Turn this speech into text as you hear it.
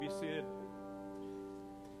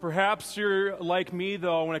Perhaps you're like me,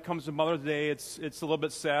 though, when it comes to Mother's Day, it's a little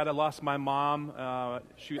bit sad. I lost my mom at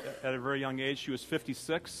a very young age. She was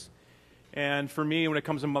 56. And for me, when it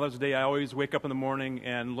comes to Mother's Day, I always wake up in the morning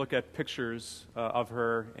and look at pictures of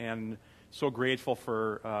her, and so grateful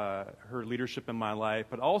for her leadership in my life.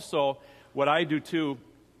 But also, what I do, too,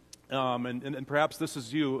 and perhaps this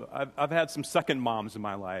is you, I've had some second moms in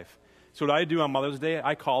my life. So what I do on Mother's Day,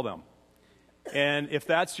 I call them. And if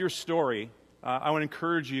that's your story, I would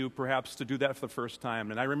encourage you perhaps to do that for the first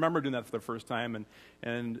time. And I remember doing that for the first time,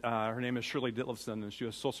 and her name is Shirley Ditlevson, and she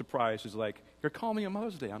was so surprised. She's like, "You're calling me on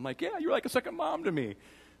Mother's Day?" I'm like, "Yeah, you're like a second mom to me."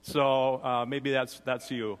 So maybe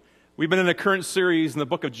that's you. We've been in a current series in the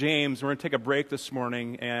book of James. We're going to take a break this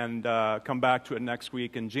morning and come back to it next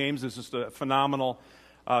week. And James is just a phenomenal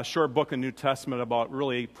short book in the New Testament about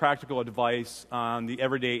really practical advice on the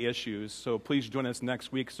everyday issues. So please join us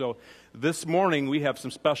next week. So this morning we have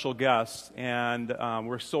some special guests, and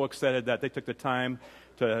we're so excited that they took the time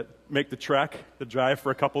to make the trek, the drive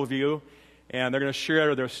for a couple of you, and they're going to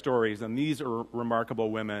share their stories. And these are remarkable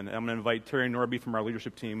women. I'm going to invite Terry Norby from our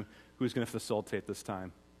leadership team, who's going to facilitate this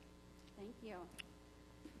time. Thank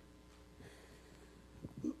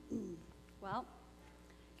you. Well,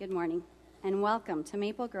 good morning, and welcome to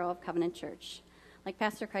Maple Grove Covenant Church. Like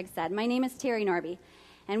Pastor Craig said, my name is Terry Norby,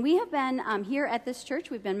 and we have been here at this church.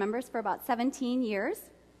 We've been members for about 17 years,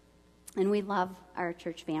 and we love our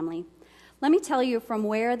church family. Let me tell you from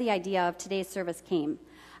where the idea of today's service came.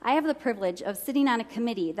 I have the privilege of sitting on a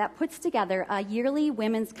committee that puts together a yearly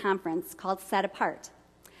women's conference called Set Apart.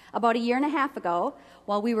 About a year and a half ago,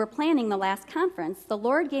 while we were planning the last conference, the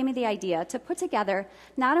Lord gave me the idea to put together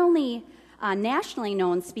not only nationally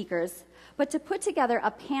known speakers, but to put together a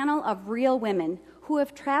panel of real women who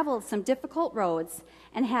have traveled some difficult roads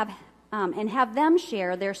and have them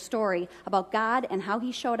share their story about God and how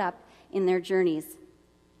He showed up in their journeys.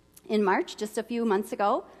 In March, just a few months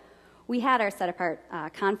ago, we had our Set Apart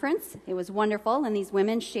conference. It was wonderful, and these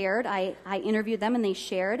women shared. I interviewed them, and they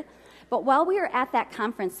shared. But while we were at that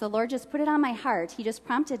conference, the Lord just put it on my heart. He just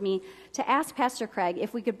prompted me to ask Pastor Craig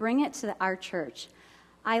if we could bring it to our church.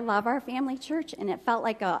 I love our family church, and it felt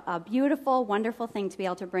like a beautiful, wonderful thing to be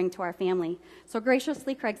able to bring to our family. So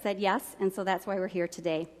graciously, Craig said yes, and so that's why we're here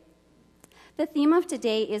today. The theme of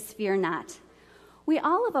today is Fear Not. We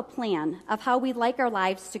all have a plan of how we'd like our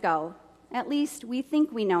lives to go. At least we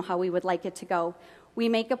think we know how we would like it to go. We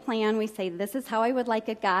make a plan, we say, this is how I would like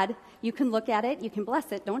it, God. You can look at it, you can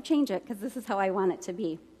bless it, don't change it, because this is how I want it to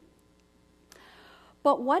be.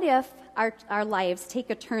 But what if our lives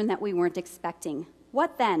take a turn that we weren't expecting?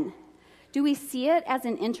 What then? Do we see it as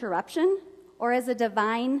an interruption or as a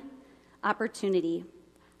divine opportunity?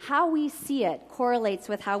 How we see it correlates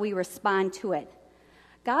with how we respond to it.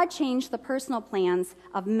 God changed the personal plans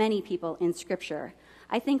of many people in Scripture.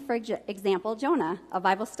 I think, for example, Jonah, a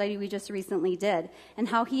Bible study we just recently did, and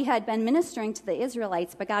how he had been ministering to the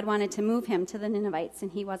Israelites, but God wanted to move him to the Ninevites,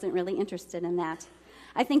 and he wasn't really interested in that.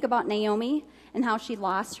 I think about Naomi and how she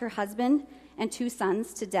lost her husband and 2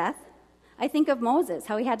 sons to death. I think of Moses,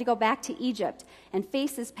 how he had to go back to Egypt and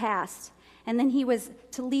face his past, and then he was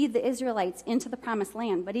to lead the Israelites into the Promised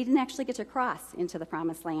Land, but he didn't actually get to cross into the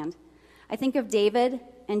Promised Land. I think of David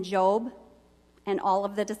and Job and all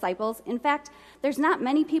of the disciples. In fact, there's not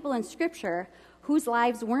many people in Scripture whose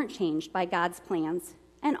lives weren't changed by God's plans.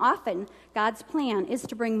 And often, God's plan is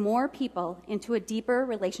to bring more people into a deeper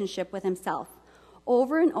relationship with Himself.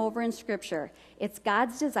 Over and over in Scripture, it's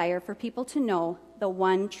God's desire for people to know the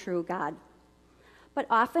one true God. But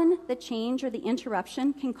often, the change or the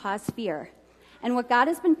interruption can cause fear. And what God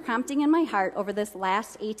has been prompting in my heart over this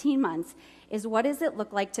last 18 months is, what does it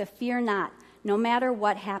look like to fear not, no matter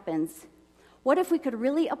what happens? What if we could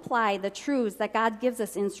really apply the truths that God gives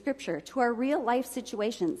us in Scripture to our real life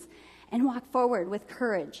situations and walk forward with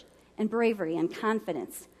courage and bravery and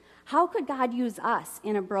confidence? How could God use us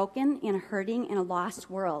in a broken, in a hurting, in a lost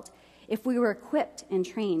world if we were equipped and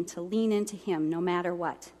trained to lean into Him no matter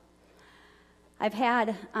what? I've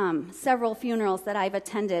had several funerals that I've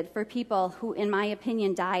attended for people who, in my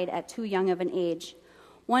opinion, died at too young of an age.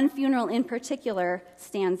 One funeral in particular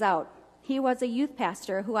stands out. He was a youth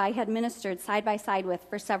pastor who I had ministered side by side with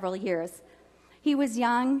for several years. He was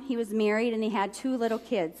young, he was married, and he had 2 little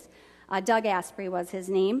kids. Doug Asprey was his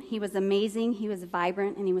name. He was amazing, he was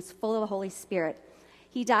vibrant, and he was full of the Holy Spirit.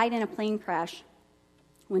 He died in a plane crash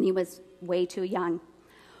when he was way too young.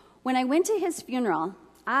 When I went to his funeral,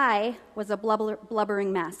 I was a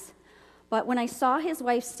blubbering mess. But when I saw his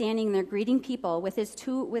wife standing there greeting people with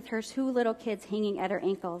her 2 little kids hanging at her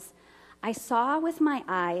ankles, I saw with my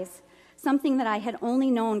eyes something that I had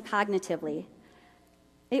only known cognitively.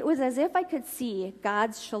 It was as if I could see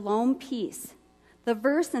God's shalom peace. The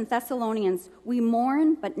verse in Thessalonians, we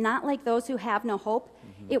mourn, but not like those who have no hope.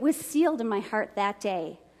 It was sealed in my heart that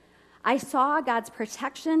day. I saw God's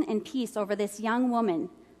protection and peace over this young woman,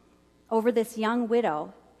 over this young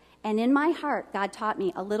widow. And in my heart, God taught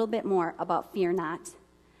me a little bit more about fear not.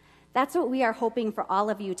 That's what we are hoping for all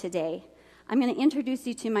of you today. I'm going to introduce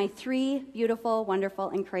you to my 3 beautiful, wonderful,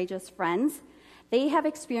 and courageous friends. They have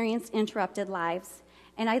experienced interrupted lives,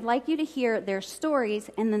 and I'd like you to hear their stories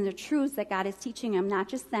and then the truths that God is teaching them, not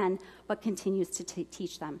just then, but continues to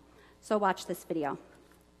teach them. So watch this video.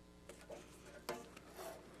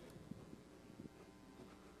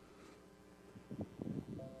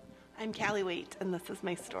 I'm Callie Waite, and this is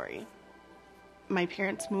my story. My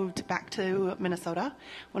parents moved back to Minnesota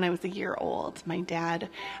when I was a year old. My dad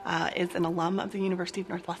is an alum of the University of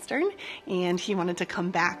Northwestern, and he wanted to come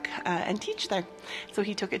back and teach there. So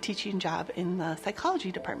he took a teaching job in the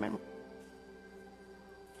psychology department.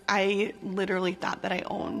 I literally thought that I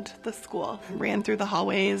owned the school. Ran through the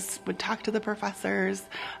hallways, would talk to the professors.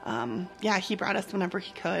 He brought us whenever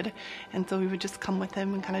he could, and so we would just come with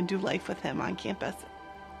him and kind of do life with him on campus.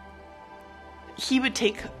 He would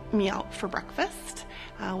take me out for breakfast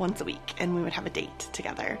once a week, and we would have a date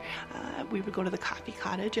together. We would go to the Coffee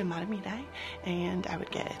Cottage in Matamidi, and I would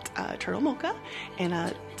get a turtle mocha and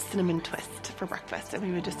a cinnamon twist for breakfast, and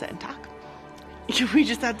we would just sit and talk. We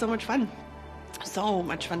just had so much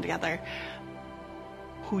fun together.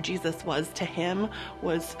 Who Jesus was to him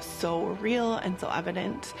was so real and so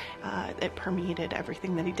evident. It permeated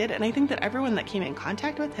everything that he did. And I think that everyone that came in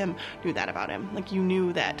contact with him knew that about him. Like, you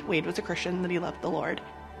knew that Wade was a Christian, that he loved the Lord.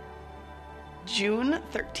 June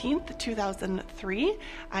 13th, 2003,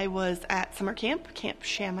 I was at summer camp, Camp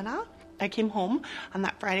Chaminade. I came home on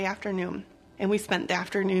that Friday afternoon, and we spent the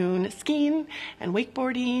afternoon skiing and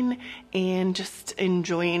wakeboarding and just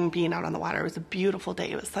enjoying being out on the water. It was a beautiful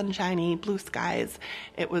day. It was sunshiny, blue skies.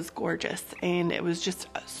 It was gorgeous, and it was just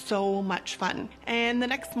so much fun. And the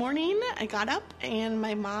next morning, I got up, and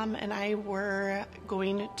my mom and I were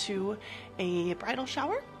going to a bridal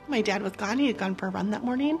shower. My dad was gone. He had gone for a run that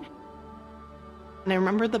morning. And I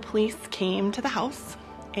remember the police came to the house,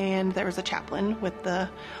 and there was a chaplain with the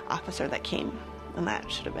officer that came. And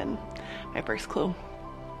that should have been my first clue.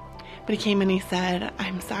 But he came and he said,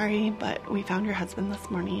 "I'm sorry, but we found your husband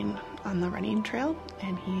this morning on the running trail,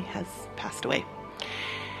 and he has passed away."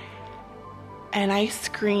 And I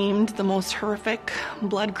screamed the most horrific,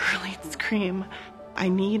 blood-curdling scream. I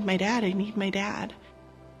need my dad. I need my dad.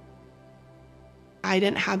 I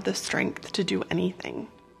didn't have the strength to do anything.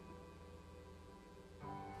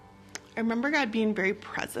 I remember God being very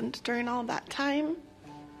present during all that time,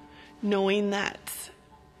 knowing that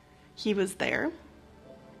he was there.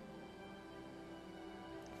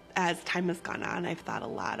 As time has gone on, I've thought a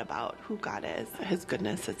lot about who God is, his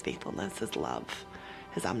goodness, his faithfulness, his love,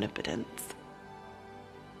 his omnipotence.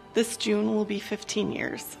 This June will be 15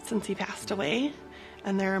 years since he passed away,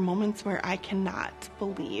 and there are moments where I cannot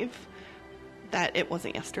believe that it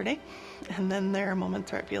wasn't yesterday. And then there are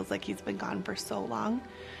moments where it feels like he's been gone for so long.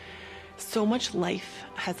 So much life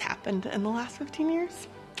has happened in the last 15 years.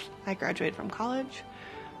 I graduated from college,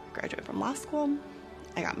 graduated from law school,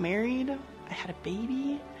 I got married, I had a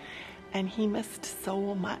baby, and he missed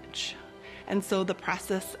so much. And so the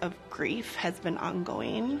process of grief has been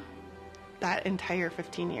ongoing that entire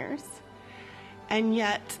 15 years. And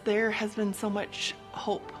yet there has been so much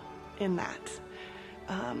hope in that.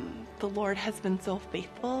 The Lord has been so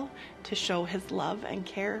faithful to show his love and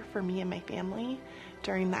care for me and my family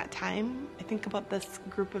during that time. I think about this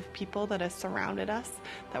group of people that has surrounded us,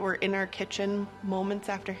 that were in our kitchen moments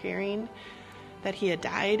after hearing that he had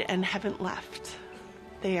died and haven't left.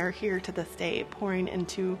 They are here to this day, pouring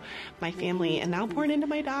into my family and now pouring into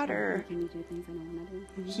my daughter.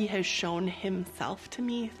 He has shown himself to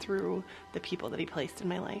me through the people that he placed in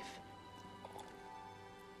my life.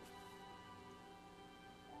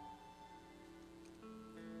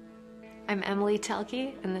 I'm Emily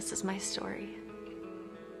Telke, and this is my story.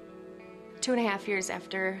 2.5 years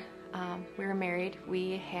after we were married,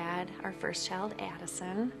 we had our first child,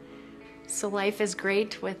 Addison. So life is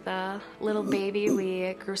great with a little baby.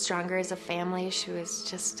 We grew stronger as a family. She was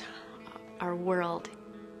just our world.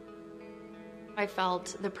 I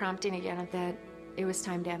felt the prompting again that it was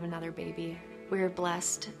time to have another baby. We were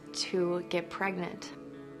blessed to get pregnant.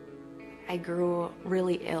 I grew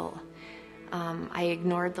really ill. I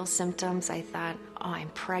ignored those symptoms. I thought, oh, I'm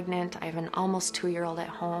pregnant. I have an almost 2-year-old at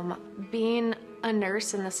home. Being a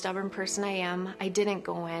nurse and the stubborn person I am, I didn't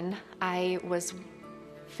go in. I was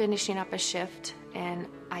finishing up a shift and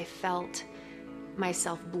I felt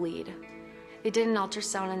myself bleed. They did an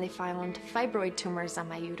ultrasound and they found fibroid tumors on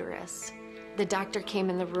my uterus. The doctor came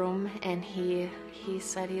in the room and he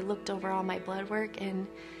said he looked over all my blood work and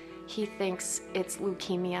he thinks it's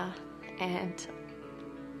leukemia. And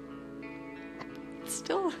it's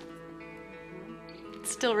still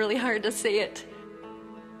really hard to say it.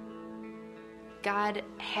 God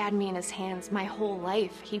had me in his hands my whole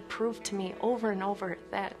life. He proved to me over and over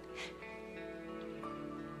that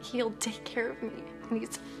he'll take care of me, and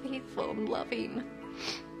he's faithful and loving.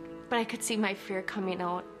 But I could see my fear coming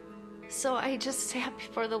out. So I just sat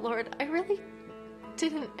before the Lord. I really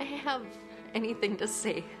didn't have anything to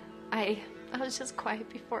say. I was just quiet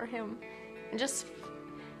before him and just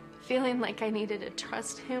feeling like I needed to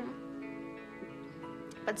trust him,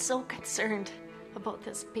 but so concerned about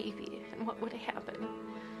this baby and what would happen.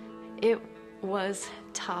 It was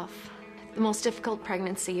tough. The most difficult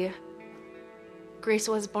pregnancy. Grace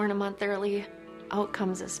was born a month early. Out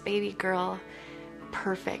comes this baby girl,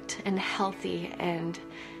 perfect and healthy, and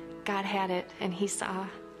God had it, and he saw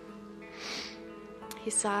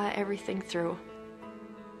everything through.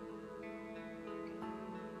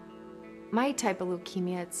 My type of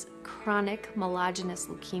leukemia, it's chronic myelogenous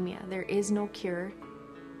leukemia. There is no cure.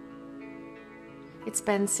 It's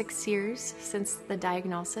been 6 years since the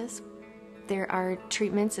diagnosis. There are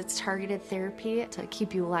treatments, it's targeted therapy to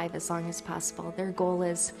keep you alive as long as possible. Their goal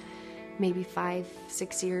is maybe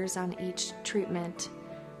 5-6 years on each treatment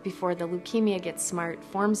before the leukemia gets smart,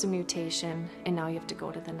 forms a mutation, and now you have to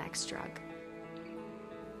go to the next drug.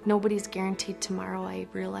 Nobody's guaranteed tomorrow, I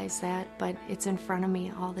realize that, but it's in front of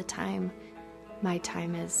me all the time. My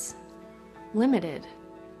time is limited.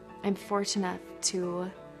 I'm fortunate to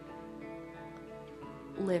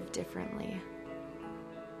live differently.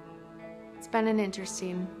 It's been an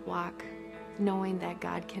interesting walk, knowing that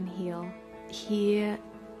God can heal. He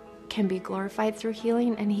can be glorified through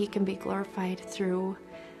healing, and he can be glorified through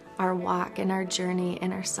our walk and our journey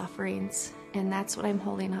and our sufferings, and that's what I'm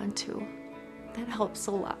holding on to. That helps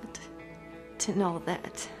a lot, to know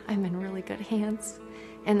that I'm in really good hands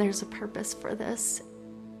and there's a purpose for this.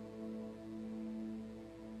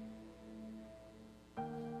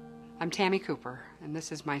 I'm Tammy Cooper, and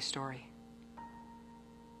this is my story.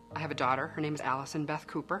 I have a daughter. Her name is Allison Beth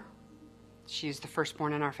Cooper. She's the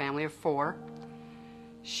firstborn in our family of 4.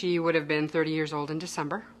 She would have been 30 years old in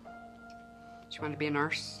December. She wanted to be a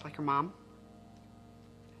nurse like her mom.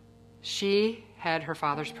 She had her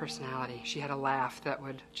father's personality. She had a laugh that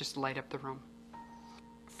would just light up the room.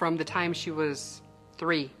 From the time she was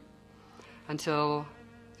 3 until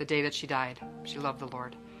the day that she died, she loved the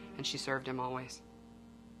Lord, and she served him always.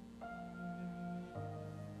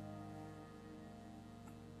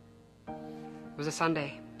 It was a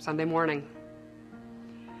Sunday morning.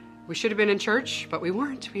 We should have been in church, but we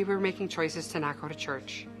weren't. We were making choices to not go to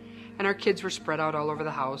church. And our kids were spread out all over the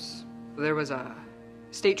house. There was a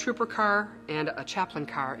state trooper car and a chaplain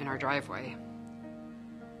car in our driveway.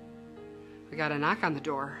 We got a knock on the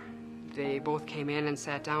door. They both came in and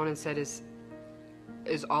sat down and said, is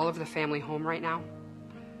all of the family home right now?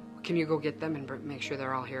 Can you go get them and make sure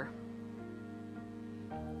they're all here?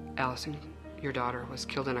 Allison, your daughter, was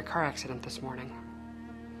killed in a car accident this morning.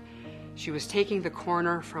 She was taking the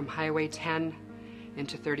corner from Highway 10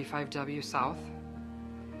 into 35W South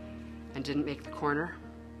and didn't make the corner,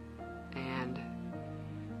 and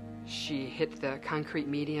she hit the concrete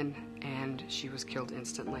median and she was killed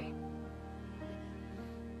instantly.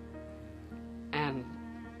 And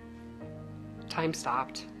time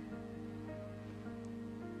stopped.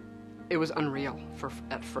 It was unreal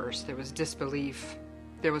at first. There was disbelief,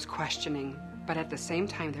 there was questioning, but at the same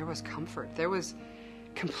time there was comfort. There was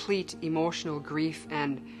complete emotional grief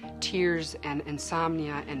and tears and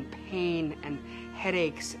insomnia and pain and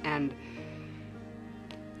headaches, and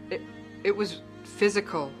it was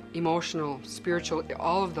physical, emotional, spiritual,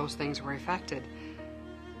 all of those things were affected.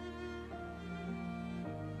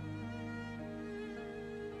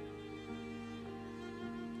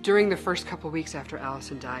 During the first couple weeks after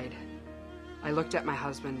Allison died, I looked at my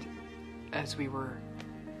husband as we were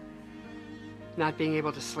not being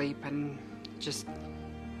able to sleep and just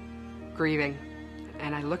grieving.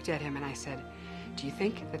 And I looked at him and I said, do you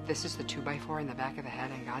think that this is the 2x4 in the back of the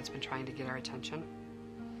head and God's been trying to get our attention?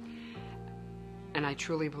 And I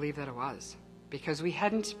truly believe that it was, because we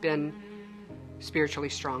hadn't been spiritually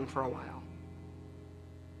strong for a while.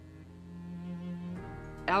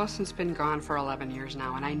 Allison's been gone for 11 years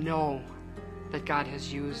now, and I know that God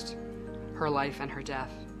has used her life and her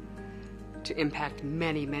death to impact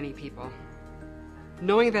many, many people.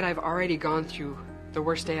 Knowing that I've already gone through the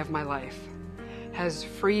worst day of my life has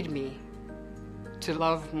freed me to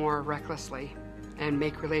love more recklessly and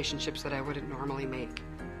make relationships that I wouldn't normally make.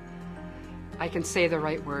 I can say the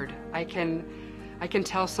right word. I can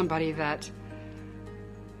tell somebody that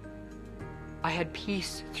I had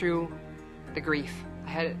peace through the grief. I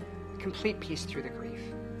had complete peace through the grief.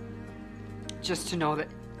 Just to know that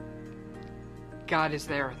God is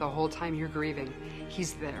there the whole time you're grieving.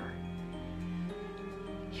 He's there.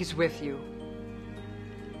 He's with you.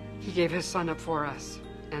 He gave his son up for us,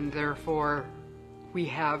 and therefore we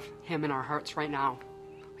have him in our hearts right now.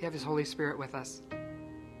 We have his Holy Spirit with us.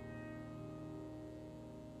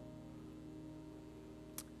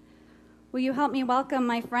 Will you help me welcome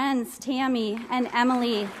my friends, Tammy and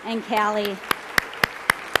Emily and Callie?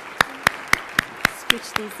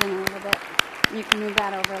 Scooch these in a little bit. You can move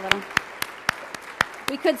that over a little.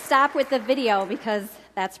 We could stop with the video because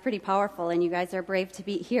that's pretty powerful, and you guys are brave to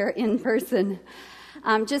be here in person.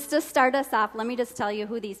 Just to start us off, let me just tell you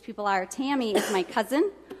who these people are. Tammy is my cousin.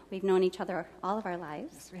 We've known each other all of our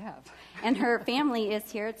lives. Yes, we have. And her family is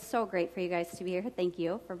here. It's so great for you guys to be here. Thank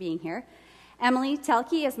you for being here. Emily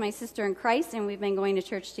Telke is my sister in Christ, and we've been going to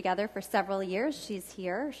church together for several years. She's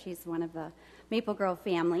here. She's one of the Maple Grove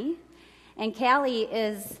family. And Callie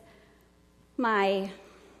is my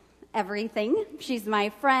everything. She's my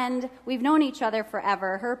friend. We've known each other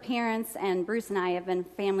forever. Her parents and Bruce and I have been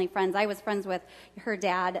family friends. I was friends with her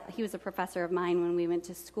dad. He was a professor of mine when we went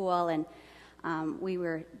to school, and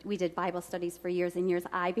we did Bible studies for years and years.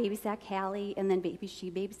 I babysat Callie, and then she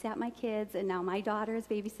babysat my kids, and now my daughters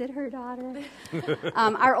babysit her daughter.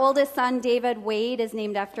 Our oldest son, David Wade, is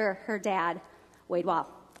named after her dad, Wade Wall.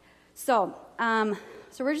 So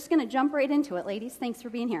we're just going to jump right into it, ladies. Thanks for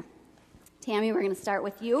being here. Tammy, we're going to start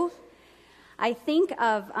with you. I think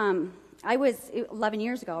of, I was 11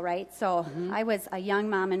 years ago, right? So I was a young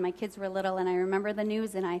mom, and my kids were little, and I remember the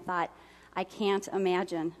news, and I thought, I can't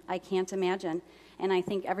imagine. And I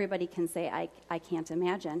think everybody can say, I can't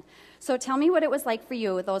imagine. So tell me what it was like for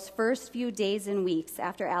you those first few days and weeks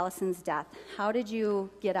after Allison's death. How did you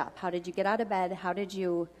get up? How did you get out of bed? How did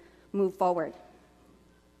you move forward?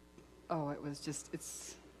 Oh, it was just,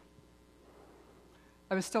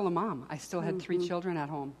 I was still a mom. I still had 3 children at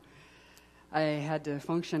home. I had to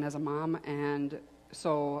function as a mom, and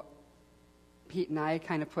so Pete and I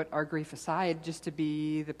kind of put our grief aside just to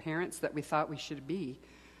be the parents that we thought we should be.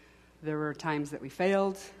 There were times that we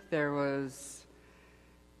failed. It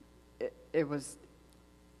was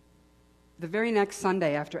the very next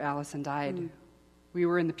Sunday after Allison died, we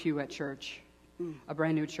were in the pew at church, a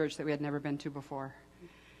brand new church that we had never been to before.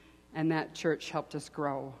 And that church helped us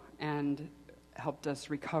grow and helped us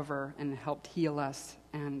recover and helped heal us.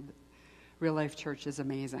 And Real Life Church is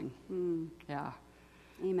amazing. Yeah.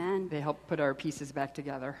 Amen. They help put our pieces back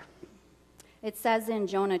together. It says in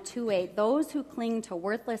Jonah 2:8, those who cling to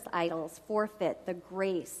worthless idols forfeit the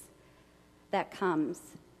grace that comes,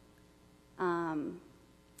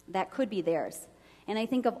 that could be theirs. And I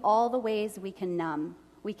think of all the ways we can numb.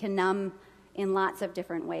 We can numb in lots of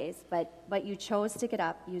different ways, but you chose to get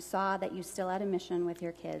up. You saw that you still had a mission with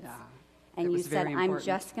your kids. Yeah. And you said, I'm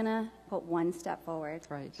just going to put one step forward.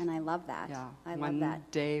 Right. And I love that. Yeah. I love that. 1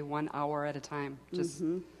 day, 1 hour at a time. Just,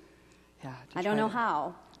 yeah. I don't know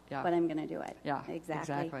how, Yeah. but I'm going to do it. Yeah,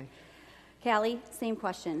 Exactly. Callie, same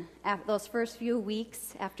question. After those first few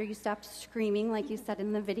weeks after you stopped screaming, like you said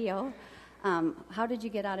in the video, how did you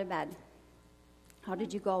get out of bed? How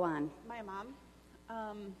did you go on? My mom,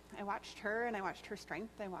 I watched her, and I watched her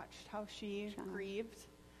strength. I watched how she grieved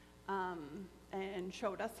and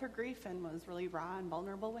showed us her grief and was really raw and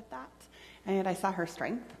vulnerable with that. And I saw her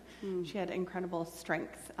strength. She had incredible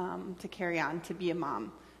strength to carry on, to be a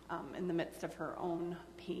mom in the midst of her own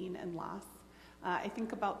pain and loss. I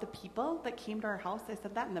think about the people that came to our house. I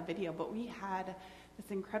said that in the video, but we had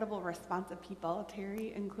this incredible response of people,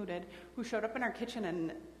 Terry included, who showed up in our kitchen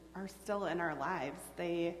and are still in our lives.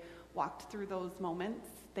 They walked through those moments.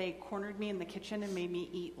 They cornered me in the kitchen and made me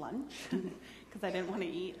eat lunch because I didn't want to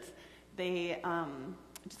eat. They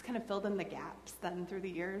just kind of filled in the gaps then through the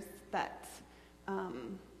years that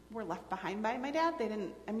were left behind by my dad.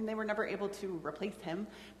 They were never able to replace him,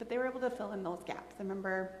 but they were able to fill in those gaps. I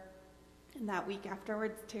remember in that week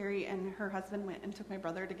afterwards, Terry and her husband went and took my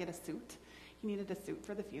brother to get a suit. He needed a suit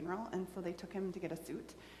for the funeral, and so they took him to get a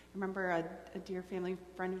suit. I remember a dear family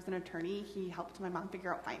friend who's an attorney. He helped my mom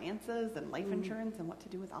figure out finances and life insurance and what to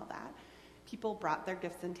do with all that. People brought their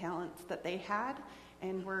gifts and talents that they had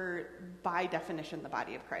and were, by definition, the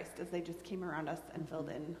body of Christ, as they just came around us and filled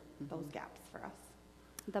in those gaps for us.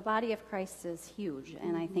 The body of Christ is huge,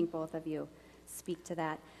 and I think both of you speak to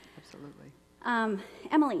that. Absolutely.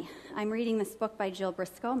 Emily, I'm reading this book by Jill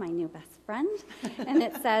Briscoe, my new best friend, and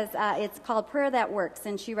it says, it's called Prayer That Works,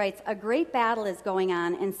 and she writes, a great battle is going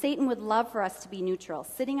on, and Satan would love for us to be neutral,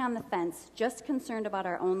 sitting on the fence, just concerned about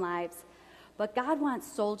our own lives. But God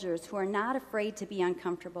wants soldiers who are not afraid to be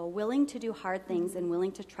uncomfortable, willing to do hard things, and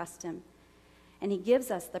willing to trust him. And he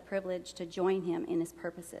gives us the privilege to join him in his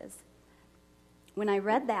purposes. When I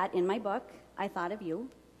read that in my book, I thought of you,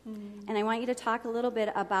 and I want you to talk a little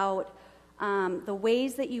bit about the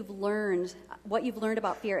ways that you've learned, what you've learned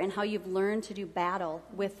about fear, and how you've learned to do battle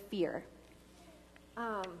with fear.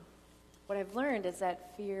 What I've learned is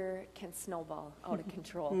that fear can snowball out of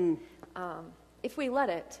control. If we let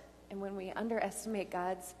it, and when we underestimate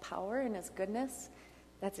God's power and his goodness,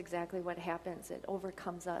 that's exactly what happens. It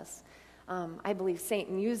overcomes us. I believe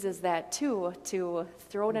Satan uses that too, to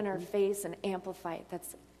throw it in our face and amplify it.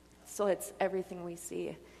 So it's everything we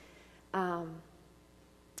see.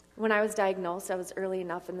 When I was diagnosed, I was early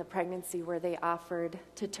enough in the pregnancy where they offered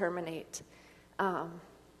to terminate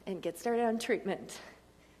and get started on treatment.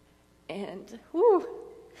 And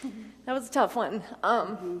that was a tough one.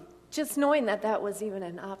 Just knowing that was even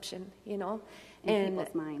an option, In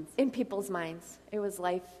people's minds. In people's minds. It was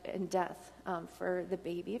life and death for the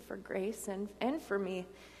baby, for Grace, and for me.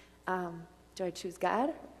 Do I choose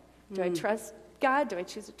God? Do I trust God? Do I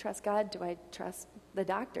choose to trust God? Do I trust the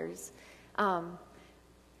doctors?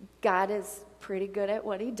 God is pretty good at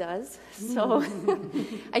what he does, so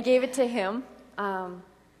I gave it to him. And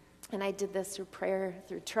I did this through prayer,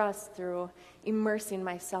 through trust, through immersing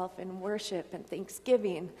myself in worship and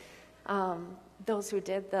thanksgiving. Those who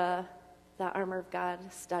did the Armor of God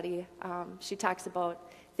study, she talks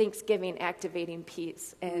about Thanksgiving activating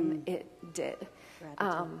peace, and it did.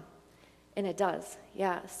 And it does,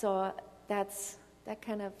 yeah. So that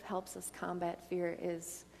kind of helps us combat fear,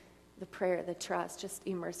 is the prayer, the trust, just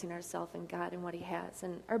immersing ourselves in God and what he has.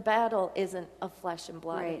 And our battle isn't of flesh and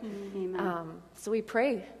blood. Right. Amen. So we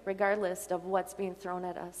pray regardless of what's being thrown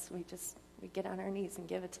at us. We get on our knees and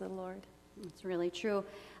give it to the Lord. It's really true.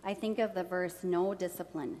 I think of the verse, no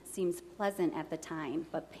discipline seems pleasant at the time,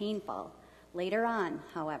 but painful. Later on,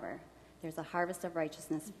 however, there's a harvest of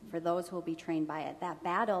righteousness for those who will be trained by it. That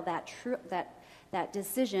battle, that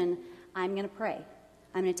decision, I'm going to pray.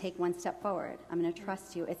 I'm going to take one step forward. I'm going to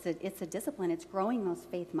trust you. It's a discipline. It's growing those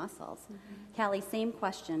faith muscles. Callie, same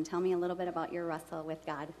question. Tell me a little bit about your wrestle with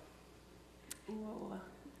God. Ooh,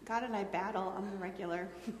 God and I battle on the regular.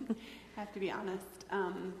 I have to be honest.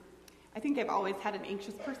 I think I've always had an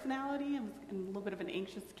anxious personality. I was a little bit of an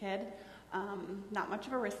anxious kid. Not much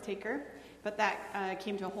of a risk taker, but that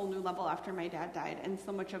came to a whole new level after my dad died. And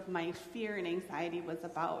so much of my fear and anxiety was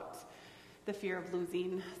about the fear of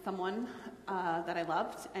losing someone that I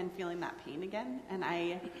loved and feeling that pain again. And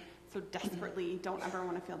I so desperately don't ever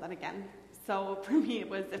want to feel that again. So for me, it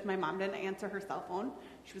was if my mom didn't answer her cell phone,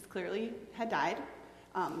 she was clearly had died.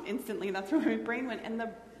 Instantly, that's where my brain went. And the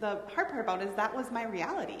hard part about it is that was my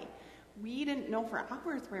reality. We didn't know for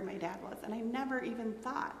hours where my dad was, and I never even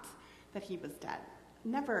thought that he was dead.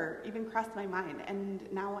 Never even crossed my mind. And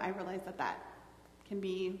now I realize that can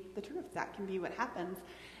be the truth. That can be what happens.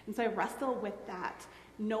 And so I wrestle with that,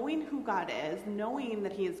 knowing who God is, knowing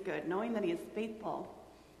that he is good, knowing that he is faithful,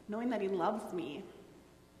 knowing that he loves me,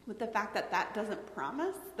 with the fact that doesn't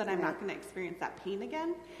promise that I'm not going to experience that pain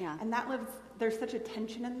again. Yeah. And there's such a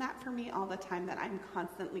tension in that for me all the time that I'm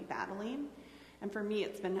constantly battling. And for me,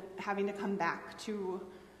 it's been having to come back to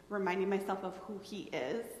reminding myself of who he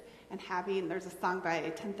is, and there's a song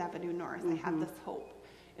by 10th Avenue North, I have this hope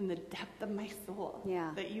in the depth of my soul,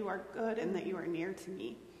 that you are good and that you are near to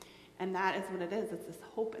me. And that is what it is. It's this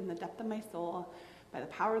hope in the depth of my soul, by the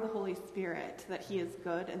power of the Holy Spirit, that he is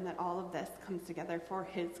good and that all of this comes together for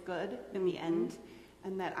his good in the end,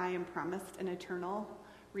 and that I am promised an eternal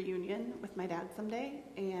reunion with my dad someday.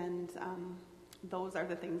 And those are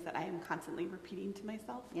the things that I am constantly repeating to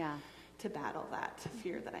myself to battle that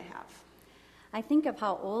fear that I have. I think of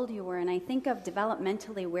how old you were, and I think of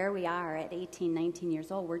developmentally where we are at 18, 19 years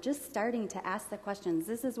old. We're just starting to ask the questions.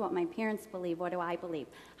 This is what my parents believe. What do I believe?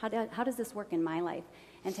 How does this work in my life?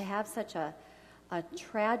 And to have such a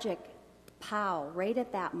tragic pow right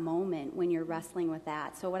at that moment when you're wrestling with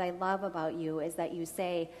that. So what I love about you is that you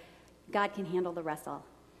say, God can handle the wrestle.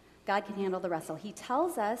 God can handle the wrestle. He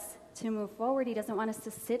tells us to move forward. He doesn't want us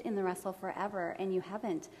to sit in the wrestle forever, and you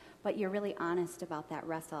haven't. But you're really honest about that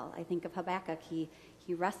wrestle. I think of Habakkuk. He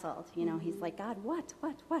wrestled. He's like, God, what?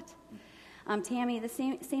 Tammy, the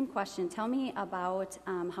same question. Tell me about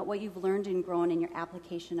what you've learned and grown in your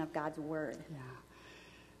application of God's word.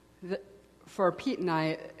 Yeah. For Pete and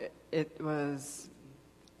I, it was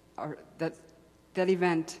that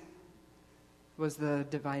event was the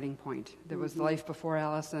dividing point. There was life before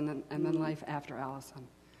Allison and then life after Allison.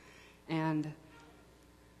 And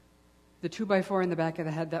the 2x4 in the back of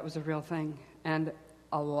the head, that was a real thing. And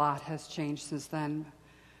a lot has changed since then.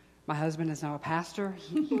 My husband is now a pastor.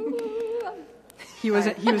 He was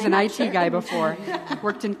an IT guy before,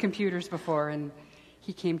 worked in computers before, and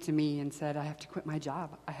he came to me and said, I have to quit my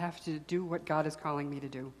job. I have to do what God is calling me to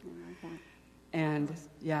do. And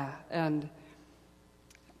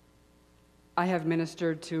I have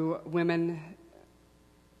ministered to women,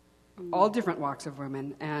 all different walks of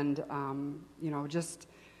women, and just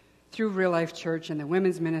through Real Life Church and the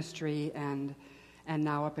women's ministry, and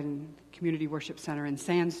now up in Community Worship Center in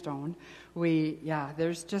Sandstone,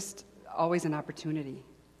 there's just always an opportunity,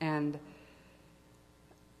 and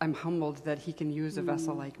I'm humbled that he can use a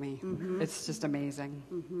vessel like me. It's just amazing.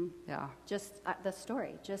 Yeah. Just the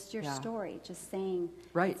story, just your story, just saying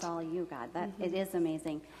right. It's all you, God. That it is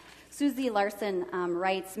amazing. Susie Larson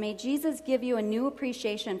writes, may Jesus give you a new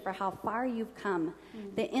appreciation for how far you've come,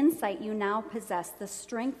 the insight you now possess, the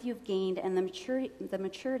strength you've gained, and the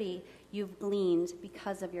maturity you've gleaned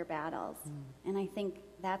because of your battles. And I think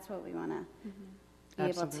that's what we want to be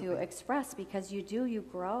Absolutely. able to express, because you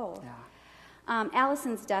grow. Yeah.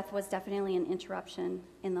 Allison's death was definitely an interruption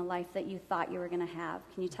in the life that you thought you were going to have.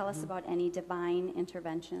 Can you tell us about any divine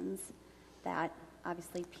interventions that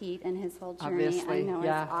obviously Pete and his whole journey, Obviously, I know,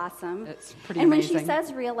 yeah. is awesome. It's pretty and amazing. when she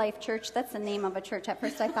says Real Life Church, that's the name of a church. At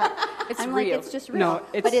first I thought, it's just real. No,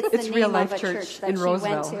 it's the name Real Life of a Church that in she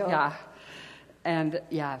Roseville. went to. Yeah. And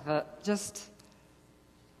just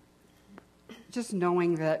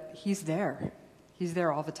knowing that he's there. He's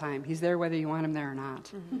there all the time. He's there whether you want him there or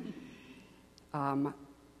not.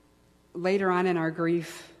 Later on in our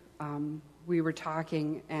grief, we were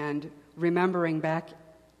talking and remembering back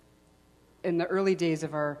in the early days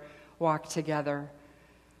of our walk together,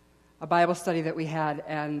 a Bible study that we had,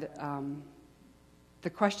 and the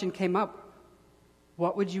question came up,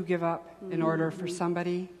 what would you give up in order for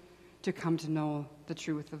somebody to come to know the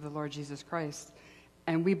truth of the Lord Jesus Christ?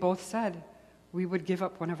 And we both said we would give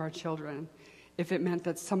up one of our children if it meant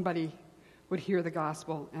that somebody would hear the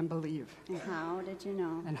gospel and believe. And how did you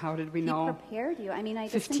know? And how did we He know? prepared you. I mean, I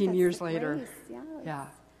just 15 think that's years the later. grace. Yes.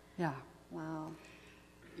 Yeah. Wow.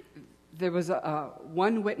 There was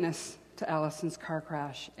one witness to Allison's car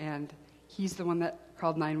crash, and he's the one that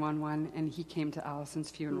called 911, and he came to Allison's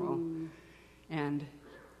funeral. And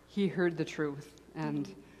he heard the truth,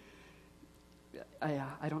 and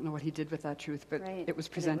I don't know what he did with that truth, but Right. it was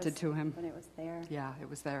presented to him. But it was there. Yeah, it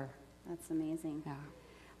was there. That's amazing. Yeah.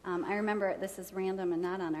 I remember, this is random and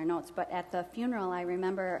not on our notes, but at the funeral, I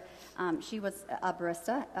remember she was a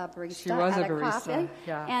barista She was at a barista, coffee,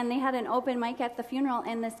 yeah. and they had an open mic at the funeral,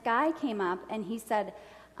 and this guy came up, and he said,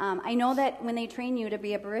 I know that when they train you to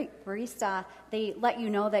be a barista, they let you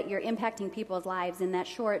know that you're impacting people's lives in that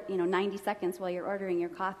short, 90 seconds while you're ordering your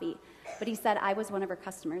coffee. But he said, I was one of her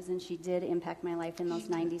customers, and she did impact my life in those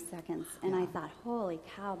 90 seconds. And I thought, holy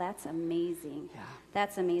cow, that's amazing. Yeah.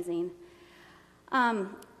 That's amazing.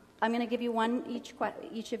 I'm going to give you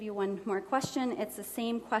each of you one more question. It's the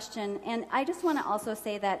same question. And I just want to also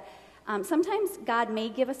say that sometimes God may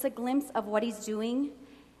give us a glimpse of what he's doing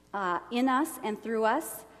in us and through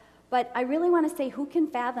us. But I really want to say, who can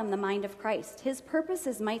fathom the mind of Christ? His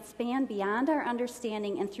purposes might span beyond our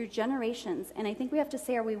understanding and through generations. And I think we have to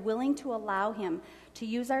say, are we willing to allow him to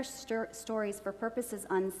use our stories for purposes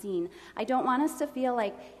unseen? I don't want us to feel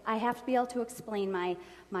like I have to be able to explain my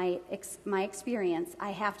experience.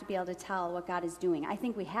 I have to be able to tell what God is doing. I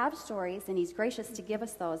think we have stories, and he's gracious to give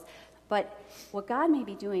us those. But what God may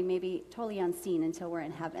be doing may be totally unseen until we're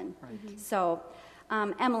in heaven. Right. So,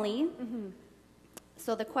 Emily...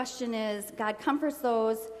 So the question is, God comforts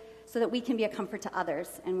those so that we can be a comfort to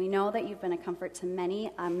others. And we know that you've been a comfort to many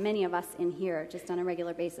of us in here just on a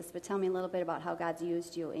regular basis. But tell me a little bit about how God's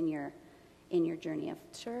used you in your journey of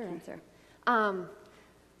cancer.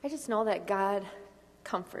 I just know that God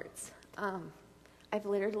comforts. I've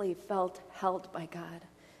literally felt held by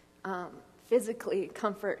God, physically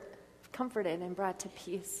comforted and brought to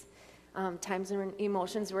peace. Times when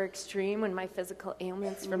emotions were extreme, when my physical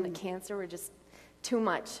ailments from the cancer were just too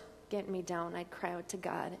much getting me down, I'd cry out to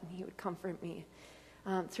God, and he would comfort me.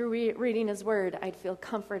 Through reading his word, I'd feel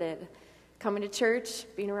comforted. Coming to church,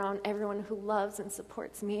 being around everyone who loves and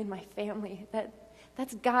supports me and my family,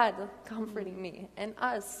 that's God comforting me and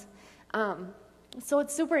us. So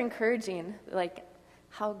it's super encouraging, like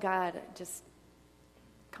how God just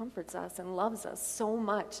comforts us and loves us so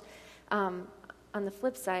much. On the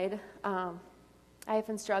flip side, I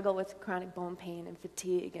often struggle with chronic bone pain and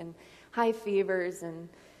fatigue and high fevers and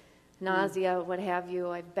nausea, what have you.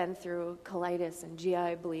 I've been through colitis and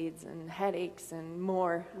GI bleeds and headaches and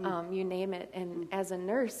more, you name it. And as a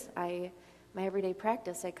nurse, my everyday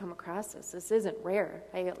practice, I come across this. This isn't rare.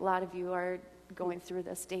 A lot of you are going through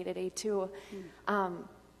this day to day too.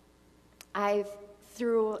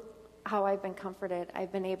 Through how I've been comforted,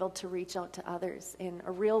 I've been able to reach out to others in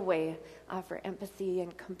a real way, offer empathy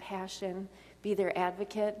and compassion, be their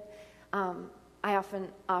advocate. I often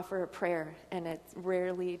offer a prayer, and it's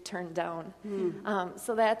rarely turned down.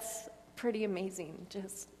 So that's pretty amazing,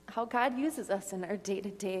 just how God uses us in our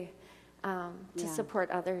day-to-day to support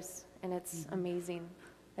others, and it's amazing,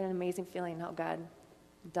 an amazing feeling how God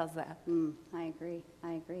does that. I agree.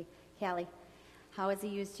 Callie, how has he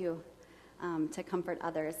used you to comfort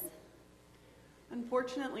others?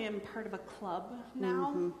 Unfortunately, I'm part of a club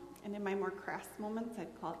now, and in my more crass moments,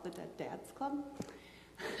 I'd call it the Dead Dads Club.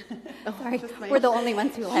 Sorry, we're the only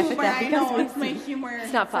ones who laugh at humor, that. I know, it's my humor.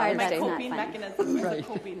 It's not Father's my Day. coping Not mechanism. It's a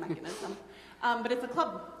coping mechanism. But it's a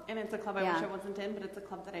club, and it's a club I wish I wasn't in, but it's a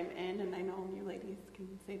club that I'm in, and I know you ladies can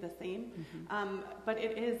say the same. But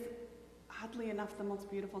it is, oddly enough, the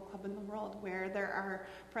most beautiful club in the world, where there are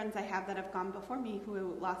friends I have that have gone before me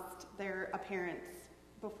who lost their parents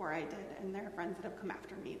before I did, and there are friends that have come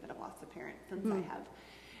after me that have lost a parent since I have.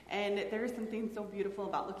 And there is something so beautiful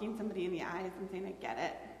about looking somebody in the eyes and saying, I get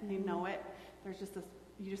it, I know it. There's just this,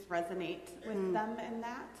 you just resonate with them in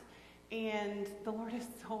that. And the Lord is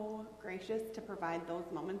so gracious to provide those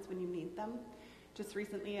moments when you need them. Just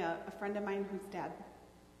recently, a friend of mine whose dad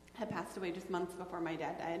had passed away just months before my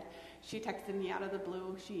dad died, she texted me out of the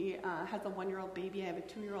blue. She has a 1-year-old baby. I have a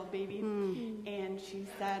 2-year-old baby. And she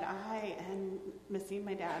said, I am missing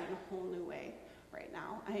my dad in a whole new way right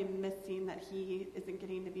now. I'm missing that he isn't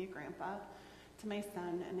getting to be a grandpa to my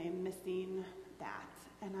son, and I'm missing that.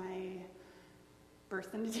 And I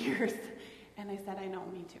burst into tears, and I said, I know,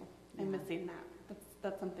 me too. I'm missing that.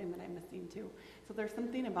 That's something that I'm missing too. So there's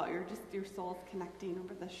something about your souls connecting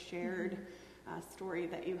over the shared story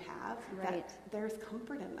that you have. Right. That there's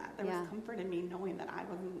comfort in that. There was comfort in me knowing that I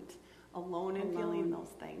wasn't alone in feeling those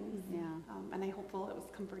things. And I'm hopeful it was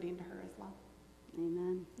comforting to her as well.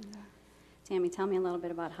 Amen. Tammy, tell me a little bit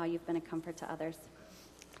about how you've been a comfort to others.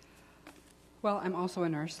 Well, I'm also a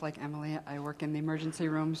nurse like Emily. I work in the emergency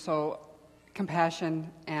room, so compassion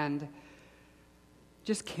and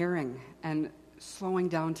just caring and slowing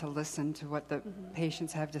down to listen to what the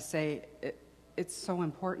patients have to say, it's so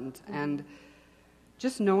important. And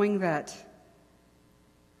just knowing that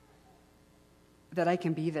I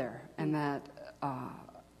can be there, and that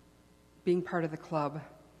being part of the club,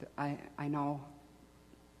 I know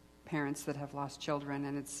parents that have lost children,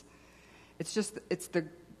 and it's the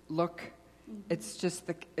look,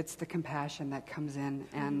 it's the compassion that comes in,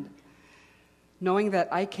 and knowing that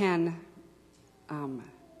I can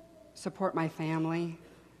support my family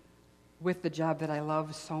with the job that I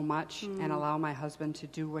love so much, and allow my husband to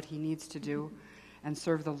do what he needs to do and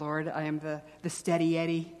serve the Lord. I am the steady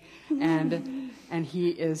Eddie, and he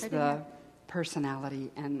is the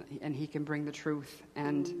personality, and he can bring the truth,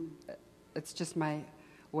 and it's just my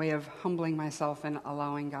way of humbling myself and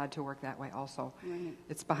allowing God to work that way also. Right.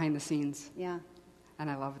 It's behind the scenes. Yeah. And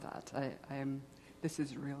I love that. This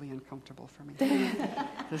is really uncomfortable for me. You're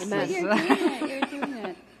doing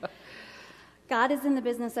it. God is in the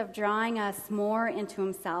business of drawing us more into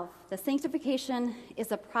himself. The sanctification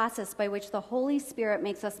is a process by which the Holy Spirit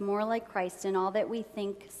makes us more like Christ in all that we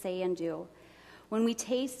think, say, and do. When we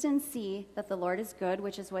taste and see that the Lord is good,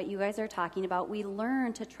 which is what you guys are talking about, we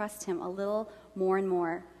learn to trust him a little more and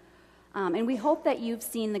more. And we hope that you've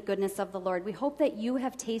seen the goodness of the Lord. We hope that you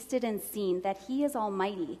have tasted and seen that he is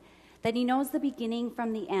almighty, that he knows the beginning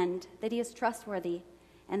from the end, that he is trustworthy,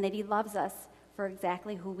 and that he loves us for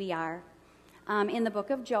exactly who we are. In the book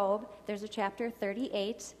of Job, there's a chapter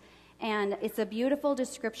 38, and it's a beautiful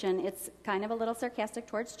description. It's kind of a little sarcastic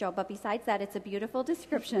towards Job, but besides that, it's a beautiful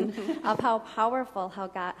description of how powerful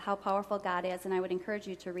God is, and I would encourage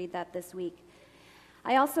you to read that this week.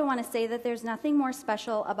 I also want to say that there's nothing more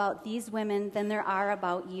special about these women than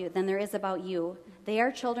there is about you. They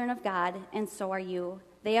are children of God, and so are you.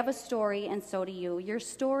 They have a story, and so do you. Your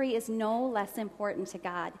story is no less important to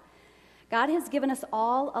God. God has given us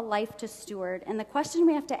all a life to steward, and the question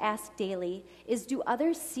we have to ask daily is, do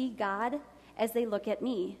others see God as they look at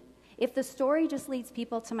me? If the story just leads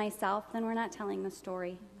people to myself, then we're not telling the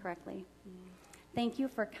story correctly. Thank you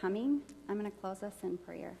for coming. I'm going to close us in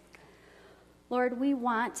prayer. Lord, we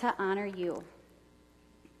want to honor you,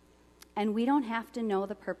 and we don't have to know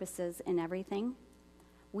the purposes in everything.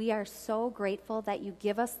 We are so grateful that you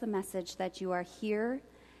give us the message that you are here,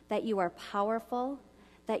 that you are powerful,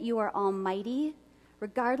 that you are almighty,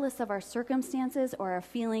 regardless of our circumstances or our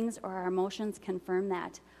feelings or our emotions confirm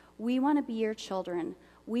that. We want to be your children.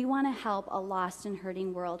 We want to help a lost and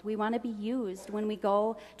hurting world. We want to be used when we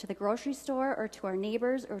go to the grocery store or to our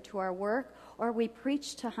neighbors or to our work, or we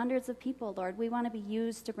preach to hundreds of people, Lord. We want to be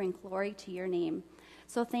used to bring glory to your name.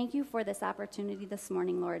 So thank you for this opportunity this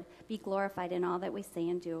morning, Lord. Be glorified in all that we say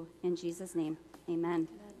and do. In Jesus' name, amen.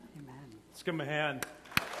 Amen. Let's give him a hand.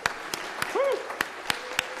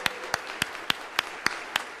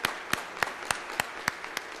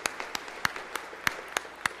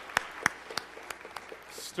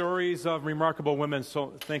 Stories of remarkable women.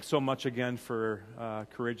 So thanks so much again for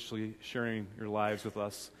courageously sharing your lives with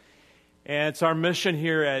us. And it's our mission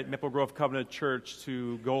here at Maple Grove Covenant Church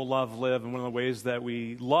to go, love, live. And one of the ways that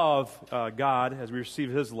we love God as we receive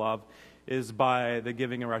his love is by the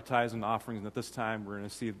giving of our tithes and offerings. And at this time, we're going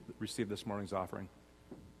to receive this morning's offering.